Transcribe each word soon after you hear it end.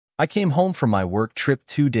I came home from my work trip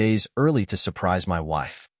 2 days early to surprise my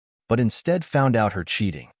wife, but instead found out her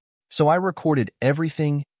cheating. So I recorded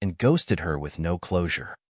everything and ghosted her with no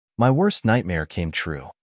closure. My worst nightmare came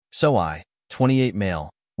true. So I, 28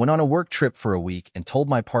 male, went on a work trip for a week and told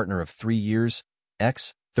my partner of 3 years,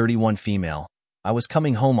 ex, 31 female, I was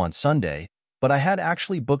coming home on Sunday, but I had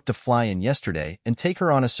actually booked to fly in yesterday and take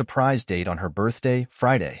her on a surprise date on her birthday,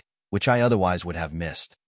 Friday, which I otherwise would have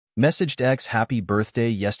missed. Messaged ex happy birthday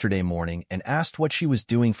yesterday morning and asked what she was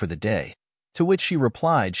doing for the day, to which she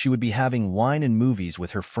replied she would be having wine and movies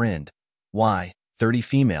with her friend, Y, 30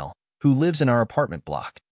 female, who lives in our apartment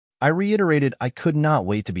block. I reiterated I could not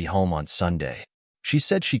wait to be home on Sunday. She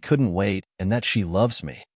said she couldn't wait and that she loves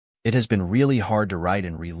me. It has been really hard to write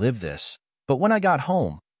and relive this, but when I got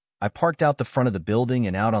home, I parked out the front of the building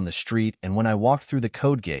and out on the street, and when I walked through the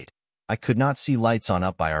code gate, I could not see lights on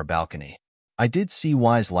up by our balcony. I did see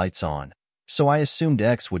Y's lights on, so I assumed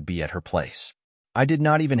X would be at her place. I did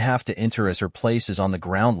not even have to enter as her place is on the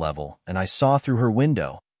ground level, and I saw through her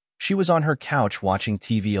window. She was on her couch watching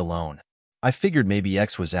TV alone. I figured maybe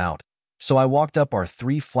X was out, so I walked up our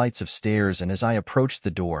 3 flights of stairs, and as I approached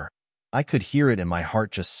the door, I could hear it and my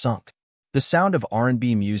heart just sunk. The sound of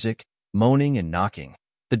R&B music, moaning and knocking.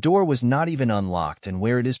 The door was not even unlocked, and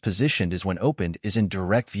where it is positioned is when opened is in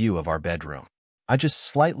direct view of our bedroom. I just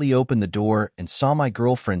slightly opened the door and saw my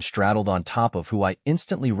girlfriend straddled on top of who I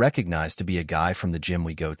instantly recognized to be a guy from the gym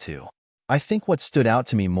we go to. I think what stood out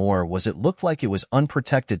to me more was it looked like it was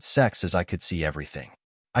unprotected sex as I could see everything.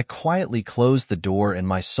 I quietly closed the door and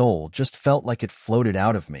my soul just felt like it floated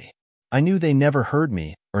out of me. I knew they never heard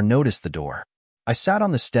me or noticed the door. I sat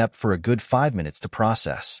on the step for a good 5 minutes to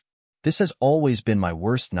process. This has always been my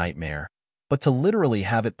worst nightmare, but to literally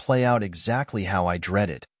have it play out exactly how I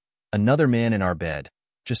dreaded. Another man in our bed,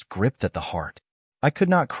 just gripped at the heart. I could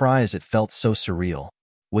not cry as it felt so surreal.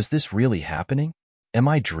 Was this really happening? Am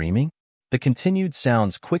I dreaming? The continued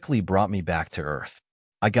sounds quickly brought me back to earth.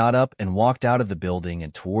 I got up and walked out of the building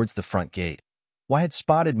and towards the front gate. Y had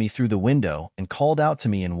spotted me through the window and called out to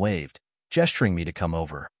me and waved, gesturing me to come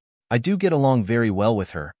over. I do get along very well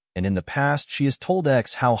with her, and in the past she has told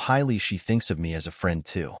X how highly she thinks of me as a friend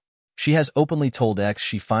too. She has openly told X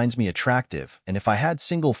she finds me attractive, and if I had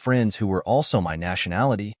single friends who were also my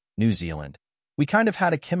nationality, New Zealand. We kind of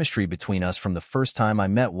had a chemistry between us from the first time I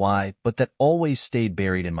met Y, but that always stayed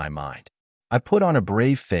buried in my mind. I put on a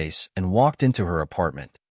brave face and walked into her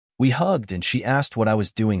apartment. We hugged and she asked what I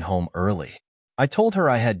was doing home early. I told her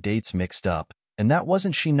I had dates mixed up, and that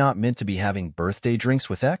wasn't she not meant to be having birthday drinks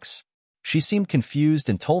with X? She seemed confused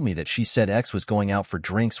and told me that she said X was going out for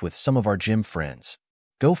drinks with some of our gym friends.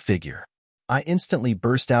 Go figure. I instantly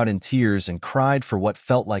burst out in tears and cried for what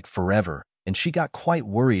felt like forever, and she got quite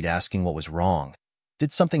worried asking what was wrong.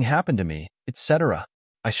 Did something happen to me, etc.?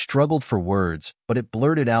 I struggled for words, but it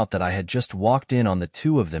blurted out that I had just walked in on the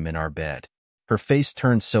 2 of them in our bed. Her face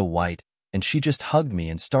turned so white, and she just hugged me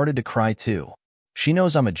and started to cry too. She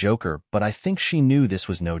knows I'm a joker, but I think she knew this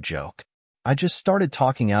was no joke. I just started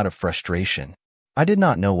talking out of frustration. I did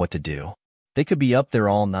not know what to do. They could be up there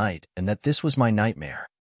all night, and that this was my nightmare.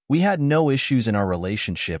 We had no issues in our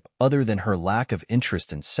relationship other than her lack of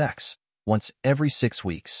interest in sex, once every 6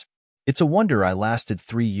 weeks. It's a wonder I lasted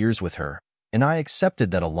 3 years with her, and I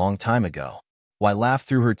accepted that a long time ago. Y laughed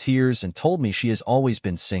through her tears and told me she has always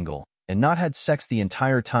been single and not had sex the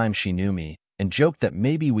entire time she knew me, and joked that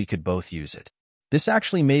maybe we could both use it. This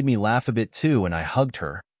actually made me laugh a bit too, and I hugged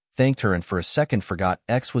her, thanked her, and for a second forgot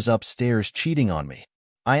X was upstairs cheating on me.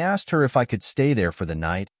 I asked her if I could stay there for the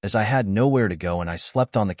night, as I had nowhere to go and I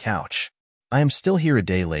slept on the couch. I am still here a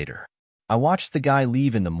day later. I watched the guy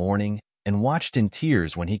leave in the morning and watched in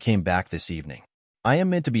tears when he came back this evening. I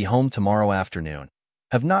am meant to be home tomorrow afternoon.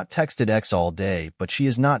 Have not texted X all day, but she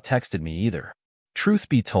has not texted me either. Truth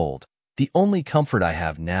be told, the only comfort I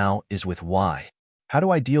have now is with Y. How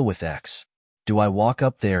do I deal with X? Do I walk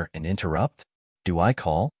up there and interrupt? Do I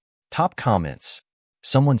call? Top comments.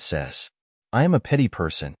 Someone says, I am a petty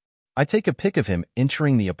person. I take a pic of him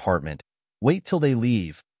entering the apartment, wait till they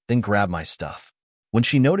leave, then grab my stuff. When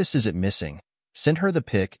she notices it missing, send her the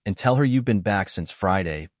pic and tell her you've been back since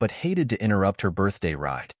Friday but hated to interrupt her birthday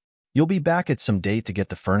ride. You'll be back at some date to get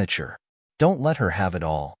the furniture. Don't let her have it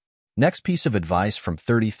all. Next piece of advice from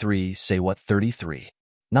 33. Say what 33?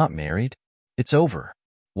 Not married? It's over.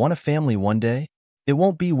 Want a family one day? It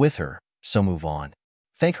won't be with her, so move on.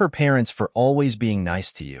 Thank her parents for always being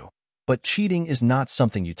nice to you. But cheating is not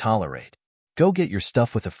something you tolerate. Go get your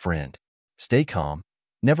stuff with a friend. Stay calm.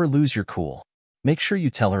 Never lose your cool. Make sure you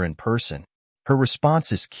tell her in person. Her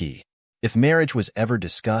response is key. If marriage was ever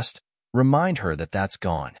discussed, remind her that that's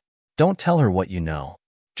gone. Don't tell her what you know.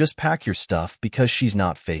 Just pack your stuff because she's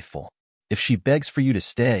not faithful. If she begs for you to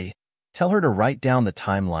stay, tell her to write down the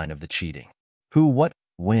timeline of the cheating. Who, what,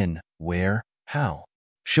 when, where, how.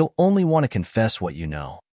 She'll only want to confess what you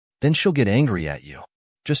know. Then she'll get angry at you.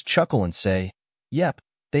 Just chuckle and say, "Yep,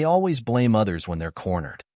 they always blame others when they're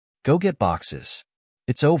cornered. Go get boxes.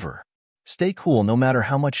 It's over." Stay cool no matter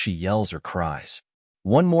how much she yells or cries.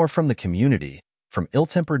 One more from the community, from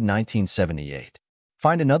Ill-Tempered 1978.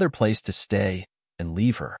 Find another place to stay and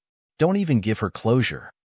leave her. Don't even give her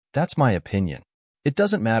closure. That's my opinion. It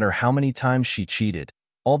doesn't matter how many times she cheated.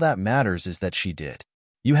 All that matters is that she did.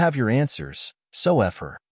 You have your answers, so F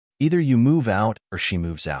her. Either you move out or she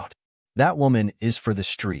moves out. That woman is for the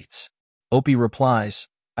streets. Opie replies,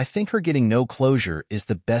 "I think her getting no closure is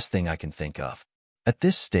the best thing I can think of. At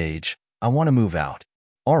this stage, I want to move out."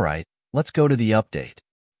 All right, let's go to the update.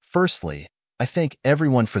 Firstly, I thank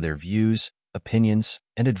everyone for their views, opinions,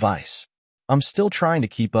 and advice. I'm still trying to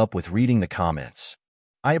keep up with reading the comments.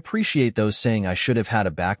 I appreciate those saying I should have had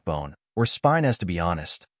a backbone or spine, as to be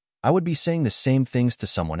honest, I would be saying the same things to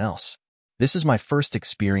someone else. This is my first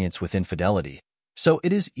experience with infidelity, so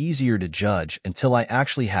it is easier to judge until I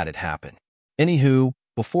actually had it happen. Anywho,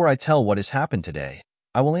 before I tell what has happened today,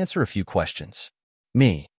 I will answer a few questions.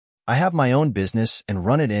 Me. I have my own business and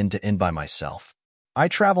run it end to end by myself. I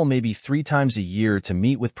travel maybe 3 times a year to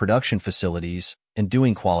meet with production facilities and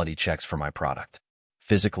doing quality checks for my product.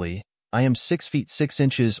 Physically, I am 6 feet 6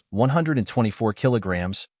 inches, 124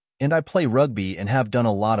 kilograms, and I play rugby and have done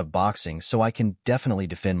a lot of boxing, so I can definitely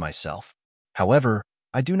defend myself. However,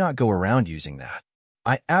 I do not go around using that.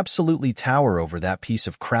 I absolutely tower over that piece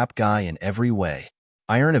of crap guy in every way.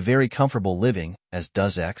 I earn a very comfortable living, as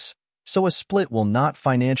does X, so a split will not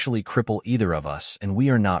financially cripple either of us, and we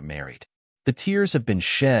are not married. The tears have been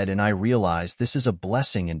shed, and I realize this is a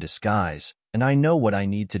blessing in disguise, and I know what I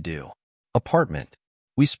need to do. Apartment.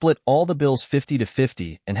 We split all the bills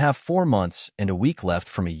 50-50 and have 4 months and a week left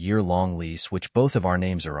from a year-long lease which both of our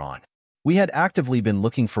names are on. We had actively been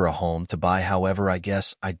looking for a home to buy, however I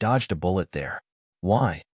guess I dodged a bullet there.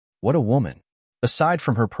 Why? What a woman. Aside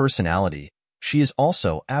from her personality, she is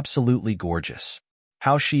also absolutely gorgeous.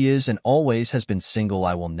 How she is and always has been single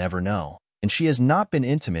I will never know, and she has not been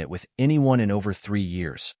intimate with anyone in over 3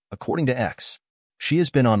 years, according to X. She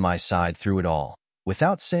has been on my side through it all,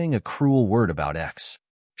 without saying a cruel word about X.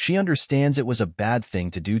 She understands it was a bad thing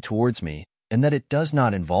to do towards me, and that it does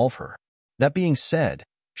not involve her. That being said,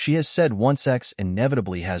 she has said once X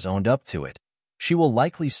inevitably has owned up to it, she will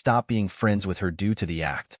likely stop being friends with her due to the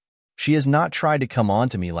act. She has not tried to come on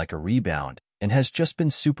to me like a rebound, and has just been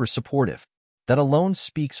super supportive. That alone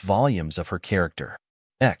speaks volumes of her character.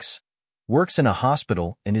 X works in a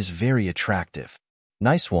hospital and is very attractive.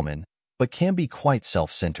 Nice woman, but can be quite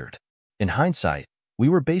self-centered. In hindsight, we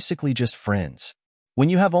were basically just friends. When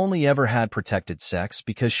you have only ever had protected sex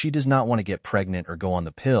because she does not want to get pregnant or go on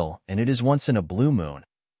the pill, and it is once in a blue moon,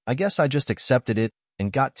 I guess I just accepted it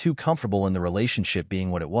and got too comfortable in the relationship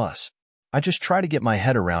being what it was. I just try to get my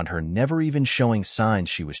head around her never even showing signs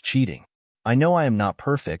she was cheating. I know I am not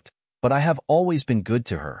perfect, but I have always been good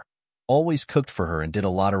to her, always cooked for her and did a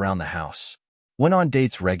lot around the house. Went on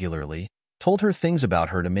dates regularly, told her things about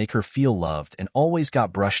her to make her feel loved, and always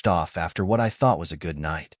got brushed off after what I thought was a good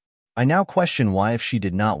night. I now question why, if she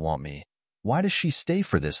did not want me, why does she stay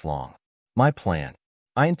for this long? My plan.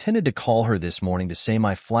 I intended to call her this morning to say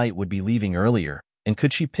my flight would be leaving earlier, and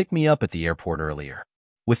could she pick me up at the airport earlier.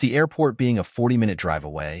 With the airport being a 40-minute drive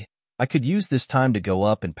away, I could use this time to go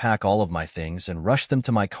up and pack all of my things and rush them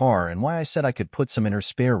to my car, and why I said I could put some in her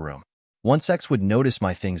spare room. Once X would notice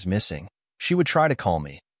my things missing, she would try to call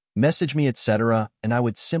me, message me, etc., and I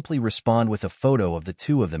would simply respond with a photo of the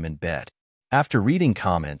 2 of them in bed. After reading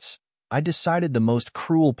comments, I decided the most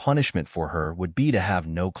cruel punishment for her would be to have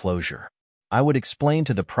no closure. I would explain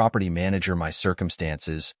to the property manager my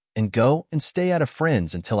circumstances and go and stay at a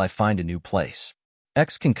friend's until I find a new place.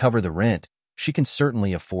 X can cover the rent, she can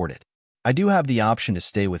certainly afford it. I do have the option to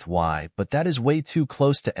stay with Y, but that is way too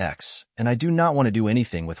close to X, and I do not want to do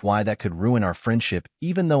anything with Y that could ruin our friendship,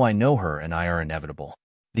 even though I know her and I are inevitable.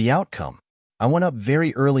 The outcome. I went up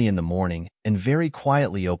very early in the morning and very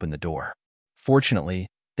quietly opened the door. Fortunately,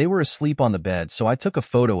 they were asleep on the bed, so I took a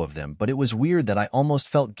photo of them, but it was weird that I almost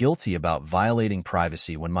felt guilty about violating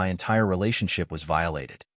privacy when my entire relationship was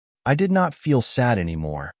violated. I did not feel sad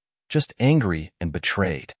anymore, just angry and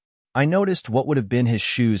betrayed. I noticed what would have been his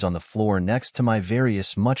shoes on the floor next to my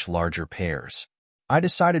various much larger pairs. I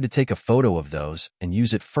decided to take a photo of those and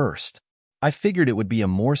use it first. I figured it would be a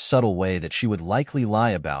more subtle way that she would likely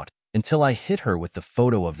lie about until I hit her with the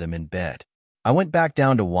photo of them in bed. I went back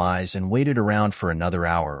down to Y's and waited around for another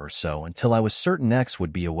hour or so until I was certain X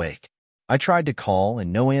would be awake. I tried to call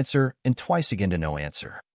and no answer, and twice again to no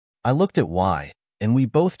answer. I looked at Y, and we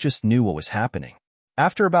both just knew what was happening.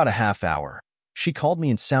 After about a half hour, she called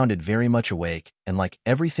me and sounded very much awake and like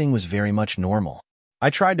everything was very much normal.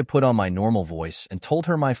 I tried to put on my normal voice and told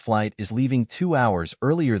her my flight is leaving 2 hours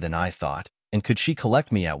earlier than I thought, and could she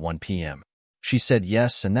collect me at 1 p.m. She said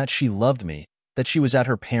yes and that she loved me, that she was at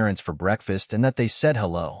her parents' for breakfast and that they said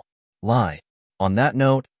hello. Lie. On that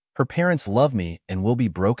note, her parents love me and will be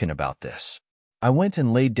broken about this. I went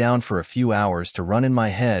and laid down for a few hours to run in my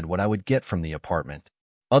head what I would get from the apartment.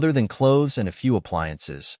 Other than clothes and a few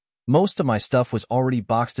appliances, most of my stuff was already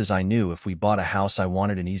boxed as I knew if we bought a house I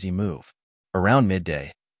wanted an easy move. Around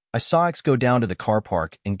midday, I saw X go down to the car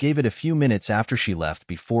park and gave it a few minutes after she left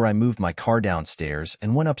before I moved my car downstairs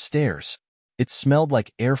and went upstairs. It smelled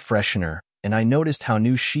like air freshener, and I noticed how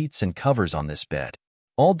new sheets and covers on this bed.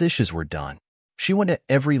 All dishes were done. She went at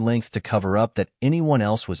every length to cover up that anyone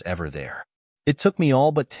else was ever there. It took me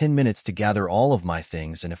all but 10 minutes to gather all of my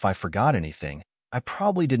things, and if I forgot anything, I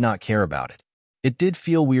probably did not care about it. It did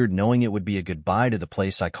feel weird knowing it would be a goodbye to the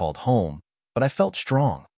place I called home, but I felt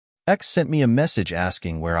strong. X sent me a message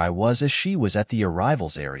asking where I was as she was at the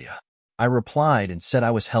arrivals area. I replied and said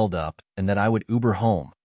I was held up and that I would Uber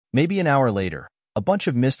home. Maybe an hour later, a bunch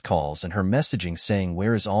of missed calls and her messaging saying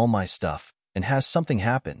where is all my stuff and has something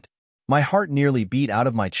happened. My heart nearly beat out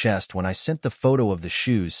of my chest when I sent the photo of the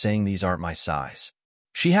shoes saying these aren't my size.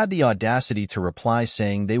 She had the audacity to reply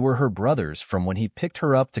saying they were her brother's from when he picked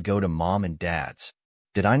her up to go to mom and dad's.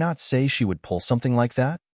 Did I not say she would pull something like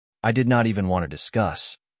that? I did not even want to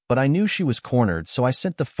discuss, but I knew she was cornered, so I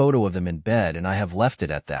sent the photo of them in bed and I have left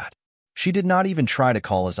it at that. She did not even try to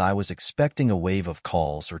call as I was expecting a wave of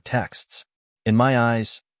calls or texts. In my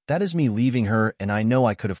eyes, that is me leaving her, and I know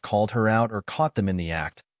I could have called her out or caught them in the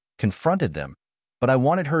act, confronted them, but I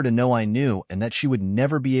wanted her to know I knew and that she would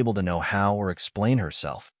never be able to know how or explain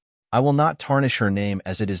herself. I will not tarnish her name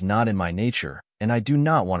as it is not in my nature, and I do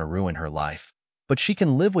not want to ruin her life. But she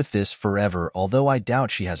can live with this forever, although I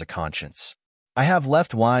doubt she has a conscience. I have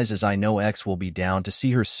left Y's as I know X will be down to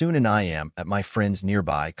see her soon, and I am at my friend's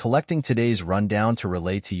nearby collecting today's rundown to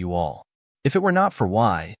relay to you all. If it were not for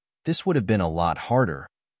Y, this would have been a lot harder,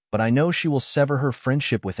 but I know she will sever her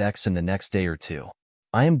friendship with X in the next day or two.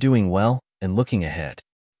 I am doing well and looking ahead.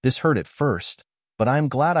 This hurt at first, but I am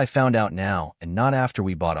glad I found out now and not after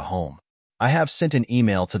we bought a home. I have sent an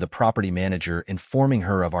email to the property manager informing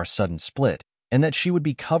her of our sudden split and that she would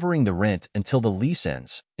be covering the rent until the lease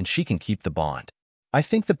ends and she can keep the bond. I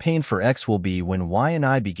think the pain for X will be when Y and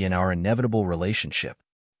I begin our inevitable relationship.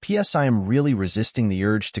 P.S. I am really resisting the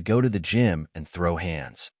urge to go to the gym and throw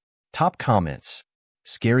hands. Top comments.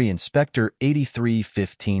 Scary Inspector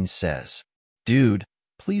 8315 says, "Dude,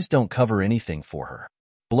 please don't cover anything for her.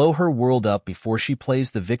 Blow her world up before she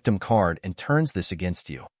plays the victim card and turns this against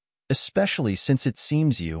you. Especially since it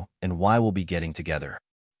seems you and Y will be getting together.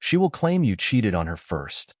 She will claim you cheated on her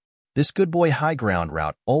first. This good boy high ground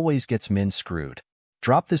route always gets men screwed.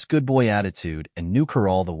 Drop this good boy attitude and nuke her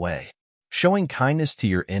all the way. Showing kindness to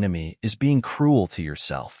your enemy is being cruel to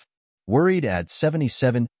yourself." Worried Ad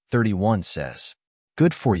 7731 says,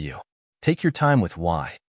 "Good for you. Take your time with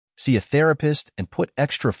Y. See a therapist and put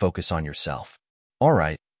extra focus on yourself."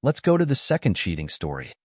 Alright, let's go to the second cheating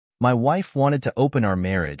story. My wife wanted to open our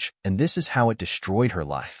marriage, and this is how it destroyed her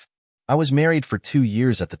life. I was married for 2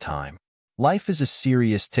 years at the time. Life is a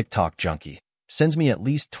serious TikTok junkie. Sends me at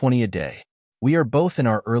least 20 a day. We are both in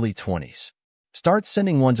our early 20s. Start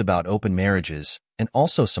sending ones about open marriages and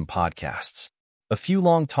also some podcasts. A few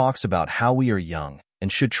long talks about how we are young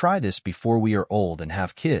and should try this before we are old and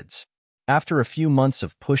have kids. After a few months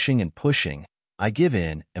of pushing and pushing, I give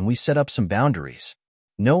in and we set up some boundaries.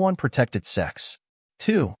 No unprotected sex.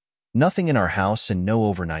 2. Nothing in our house and no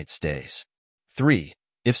overnight stays. 3.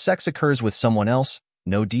 If sex occurs with someone else,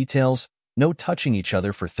 no details, no touching each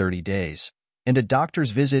other for 30 days, and a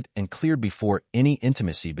doctor's visit and cleared before any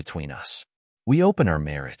intimacy between us. We open our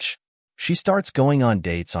marriage. She starts going on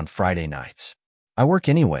dates on Friday nights. I work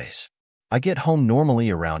anyways. I get home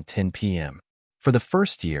normally around 10 p.m. For the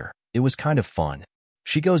first year, it was kind of fun.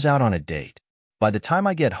 She goes out on a date. By the time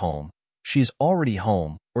I get home, she's already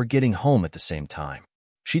home or getting home at the same time.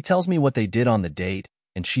 She tells me what they did on the date,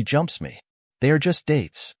 and she jumps me. They are just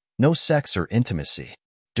dates, no sex or intimacy.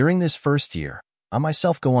 During this first year, I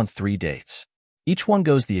myself go on 3 dates. Each one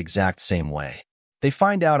goes the exact same way. They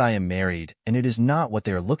find out I am married, and it is not what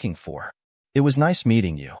they are looking for. It was nice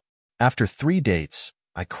meeting you. After 3 dates,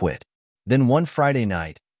 I quit. Then one Friday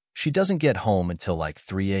night, she doesn't get home until like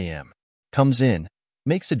 3 a.m. Comes in,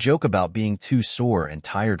 Makes a joke about being too sore and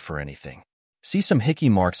tired for anything. See some hickey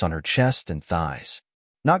marks on her chest and thighs.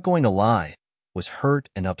 Not going to lie, was hurt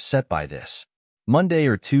and upset by this. Monday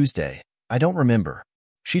or Tuesday, I don't remember.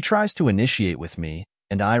 She tries to initiate with me,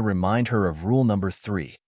 and I remind her of rule number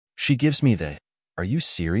 3. She gives me the, "Are you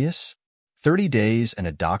serious? 30 days and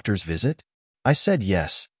a doctor's visit?" I said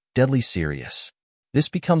yes, deadly serious. This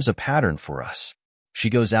becomes a pattern for us. She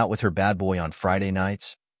goes out with her bad boy on Friday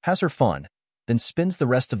nights, has her fun, then spends the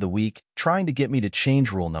rest of the week trying to get me to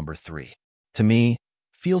change rule number 3. To me,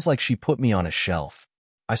 feels like she put me on a shelf.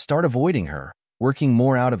 I start avoiding her, working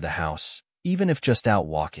more out of the house, even if just out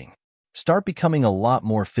walking. Start becoming a lot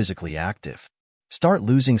more physically active. Start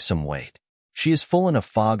losing some weight. She is full in a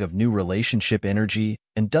fog of new relationship energy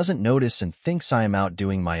and doesn't notice and thinks I am out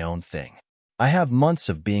doing my own thing. I have months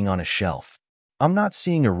of being on a shelf. I'm not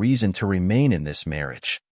seeing a reason to remain in this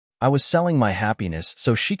marriage. I was selling my happiness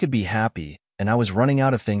so she could be happy, and I was running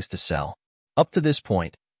out of things to sell. Up to this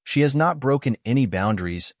point, she has not broken any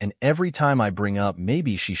boundaries, and every time I bring up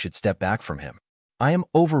maybe she should step back from him, I am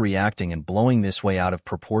overreacting and blowing this way out of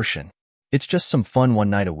proportion. It's just some fun one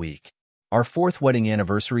night a week. Our 4th wedding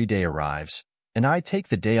anniversary day arrives, and I take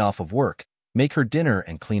the day off of work, make her dinner,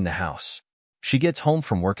 and clean the house. She gets home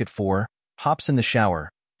from work at 4, hops in the shower,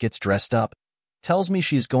 gets dressed up, tells me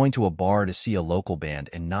she is going to a bar to see a local band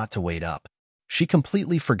and not to wait up. She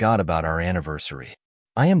completely forgot about our anniversary.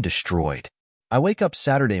 I am destroyed. I wake up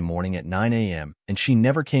Saturday morning at 9 a.m. and she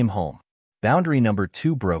never came home. Boundary number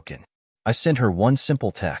 2 broken. I sent her one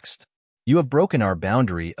simple text. "You have broken our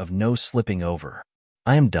boundary of no slipping over.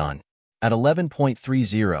 I am done." At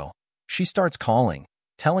 11:30, she starts calling,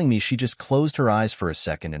 telling me she just closed her eyes for a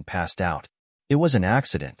second and passed out. It was an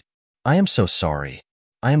accident. I am so sorry.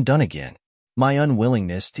 I am done again. My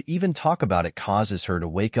unwillingness to even talk about it causes her to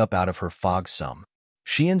wake up out of her fog some.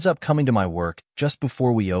 She ends up coming to my work just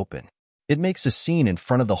before we open. It makes a scene in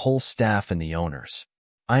front of the whole staff and the owners.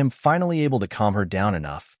 I am finally able to calm her down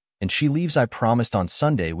enough, and she leaves. I promised on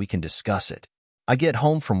Sunday we can discuss it. I get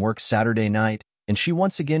home from work Saturday night, and she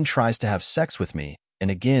once again tries to have sex with me,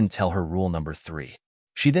 and again tell her rule number 3.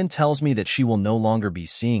 She then tells me that she will no longer be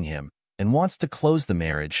seeing him and wants to close the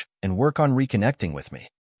marriage and work on reconnecting with me.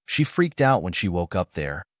 She freaked out when she woke up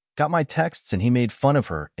there, got my texts, and he made fun of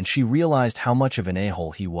her, and she realized how much of an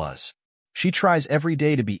a-hole he was. She tries every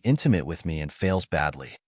day to be intimate with me and fails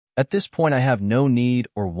badly. At this point, I have no need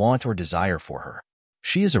or want or desire for her.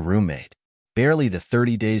 She is a roommate. Barely the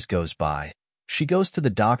 30 days goes by. She goes to the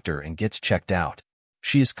doctor and gets checked out.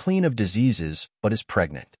 She is clean of diseases, but is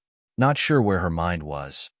pregnant. Not sure where her mind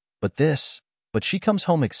was. But she comes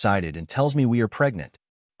home excited and tells me we are pregnant.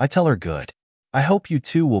 I tell her good. I hope you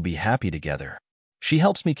two will be happy together. She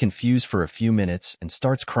helps me confuse for a few minutes and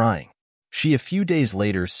starts crying. She a few days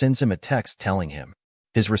later sends him a text telling him.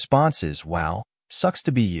 His response is, "Wow, sucks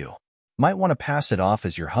to be you. Might want to pass it off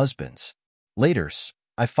as your husband's." Laters,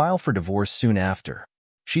 I file for divorce soon after.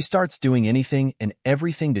 She starts doing anything and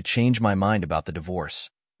everything to change my mind about the divorce.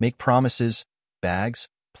 Make promises, bags,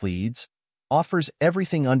 pleads, offers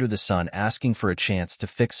everything under the sun, asking for a chance to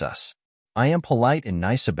fix us. I am polite and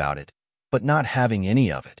nice about it, but not having any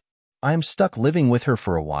of it. I am stuck living with her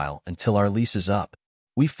for a while until our lease is up.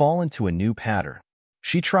 We fall into a new pattern.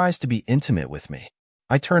 She tries to be intimate with me.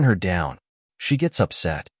 I turn her down. She gets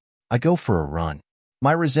upset. I go for a run.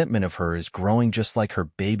 My resentment of her is growing just like her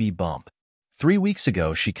baby bump. 3 weeks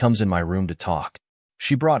ago, she comes in my room to talk.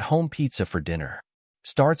 She brought home pizza for dinner.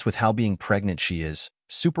 Starts with how being pregnant she is,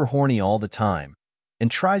 super horny all the time, and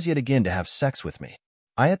tries yet again to have sex with me.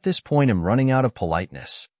 I at this point am running out of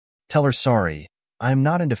politeness. Tell her sorry, I am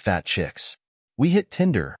not into fat chicks. We hit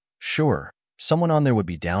Tinder, sure, someone on there would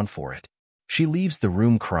be down for it. She leaves the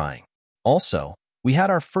room crying. Also, we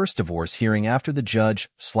had our first divorce hearing after the judge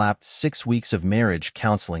slapped 6 weeks of marriage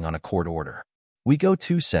counseling on a court order. We go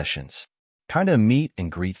 2 sessions. Kinda a meet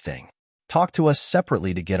and greet thing. Talk to us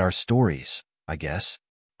separately to get our stories, I guess.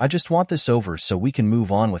 I just want this over so we can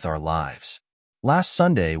move on with our lives. Last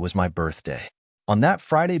Sunday was my birthday. On that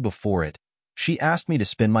Friday before it, she asked me to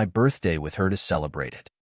spend my birthday with her to celebrate it.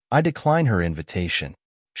 I decline her invitation.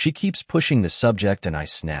 She keeps pushing the subject and I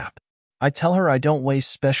snap. I tell her I don't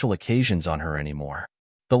waste special occasions on her anymore.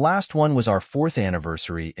 The last one was our 4th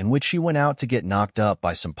anniversary in which she went out to get knocked up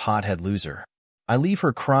by some pothead loser. I leave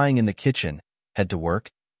her crying in the kitchen, head to work,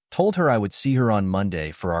 told her I would see her on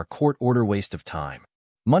Monday for our court order. Waste of time.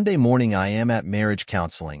 Monday morning I am at marriage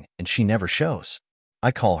counseling and she never shows.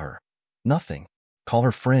 I call her. Nothing. Call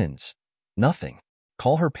her friends. Nothing.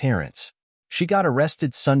 Call her parents. She got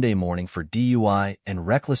arrested Sunday morning for DUI and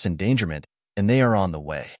reckless endangerment, and they are on the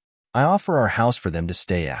way. I offer our house for them to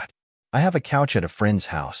stay at. I have a couch at a friend's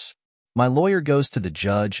house. My lawyer goes to the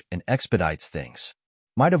judge and expedites things.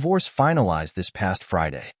 My divorce finalized this past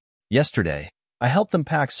Friday. Yesterday, I helped them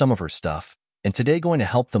pack some of her stuff, and today going to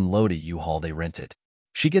help them load a U-Haul they rented.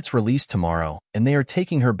 She gets released tomorrow, and they are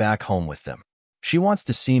taking her back home with them. She wants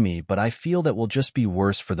to see me, but I feel that will just be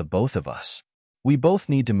worse for the both of us. We both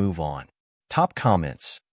need to move on. Top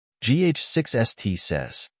comments. GH6ST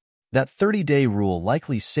says, that 30-day rule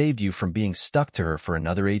likely saved you from being stuck to her for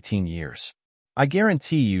another 18 years. I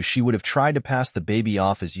guarantee you she would have tried to pass the baby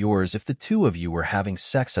off as yours if the two of you were having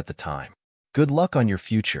sex at the time. Good luck on your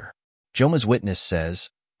future. Joma's Witness says,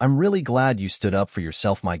 I'm really glad you stood up for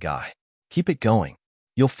yourself, my guy. Keep it going.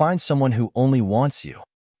 You'll find someone who only wants you.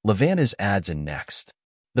 Lavanda's adds in next.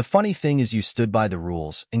 The funny thing is you stood by the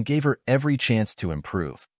rules and gave her every chance to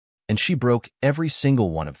improve. And she broke every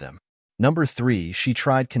single one of them. Number 3, she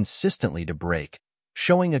tried consistently to break,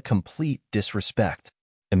 showing a complete disrespect.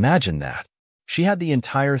 Imagine that. She had the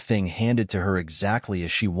entire thing handed to her exactly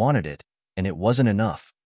as she wanted it, and it wasn't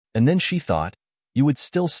enough. And then she thought you would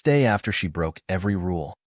still stay after she broke every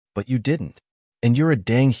rule. But you didn't. And you're a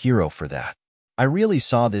dang hero for that. I really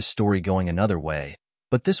saw this story going another way,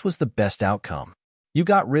 but this was the best outcome. You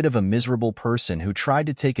got rid of a miserable person who tried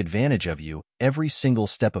to take advantage of you every single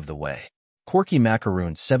step of the way. Corky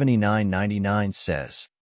Macaroon 7999 says,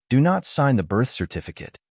 do not sign the birth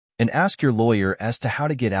certificate and ask your lawyer as to how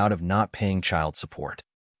to get out of not paying child support.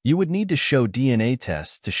 You would need to show DNA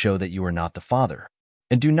tests to show that you are not the father.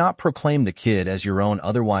 And do not proclaim the kid as your own,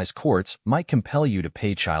 otherwise courts might compel you to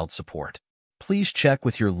pay child support. Please check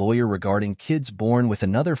with your lawyer regarding kids born with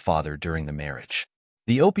another father during the marriage.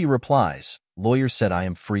 The OP replies, lawyer said I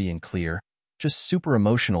am free and clear, just super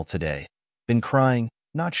emotional today. Been crying,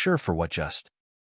 not sure for what just.